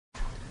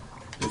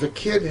If a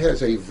kid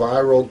has a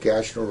viral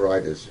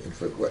gastroenteritis, and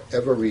for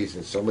whatever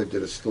reason somebody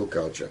did a stool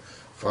culture,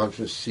 found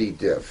some C.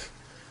 diff,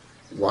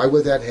 why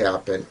would that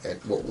happen,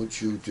 and what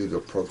would you do to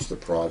approach the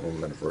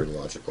problem in a very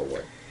logical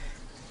way?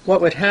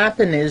 What would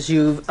happen is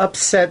you've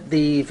upset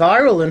the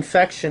viral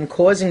infection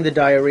causing the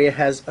diarrhea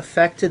has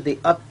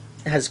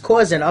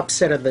caused an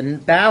upset of the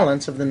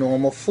balance of the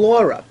normal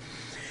flora.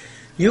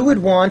 You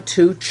would want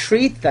to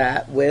treat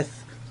that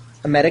with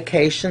a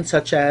medication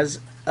such as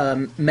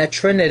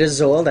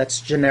metronidazole, that's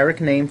generic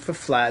name for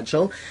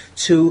Flagyl,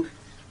 to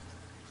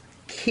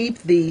keep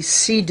the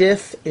C.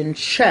 diff in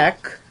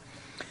check,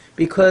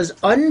 because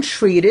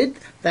untreated,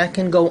 that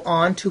can go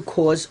on to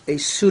cause a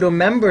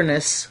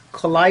pseudomembranous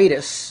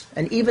colitis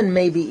and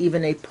maybe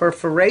even a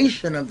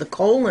perforation of the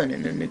colon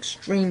in an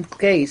extreme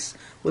case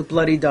with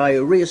bloody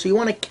diarrhea. So you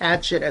want to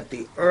catch it at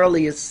the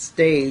earliest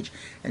stage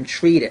and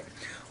treat it.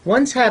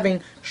 Once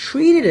having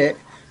treated it,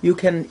 you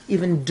can,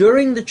 even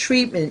during the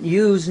treatment,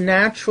 use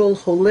natural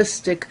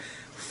holistic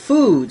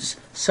foods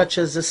such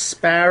as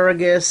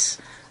asparagus,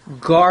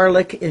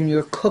 garlic in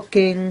your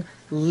cooking,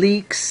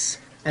 leeks,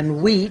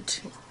 and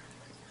wheat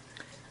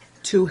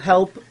to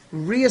help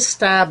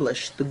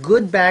reestablish the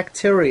good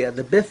bacteria,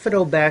 the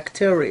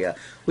bifidobacteria,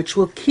 which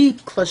will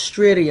keep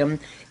Clostridium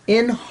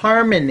in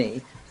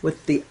harmony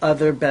with the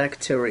other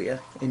bacteria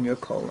in your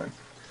colon.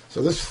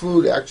 So this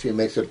food actually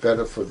makes it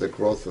better for the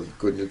growth of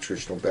good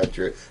nutritional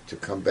bacteria to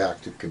come back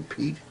to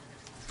compete?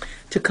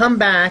 To come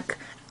back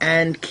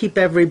and keep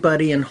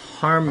everybody in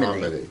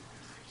harmony.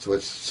 So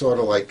it's sort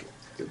of like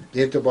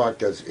the antibiotic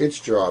does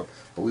its job,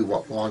 but we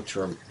want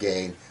long-term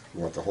gain.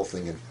 We want the whole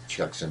thing in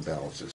checks and balances.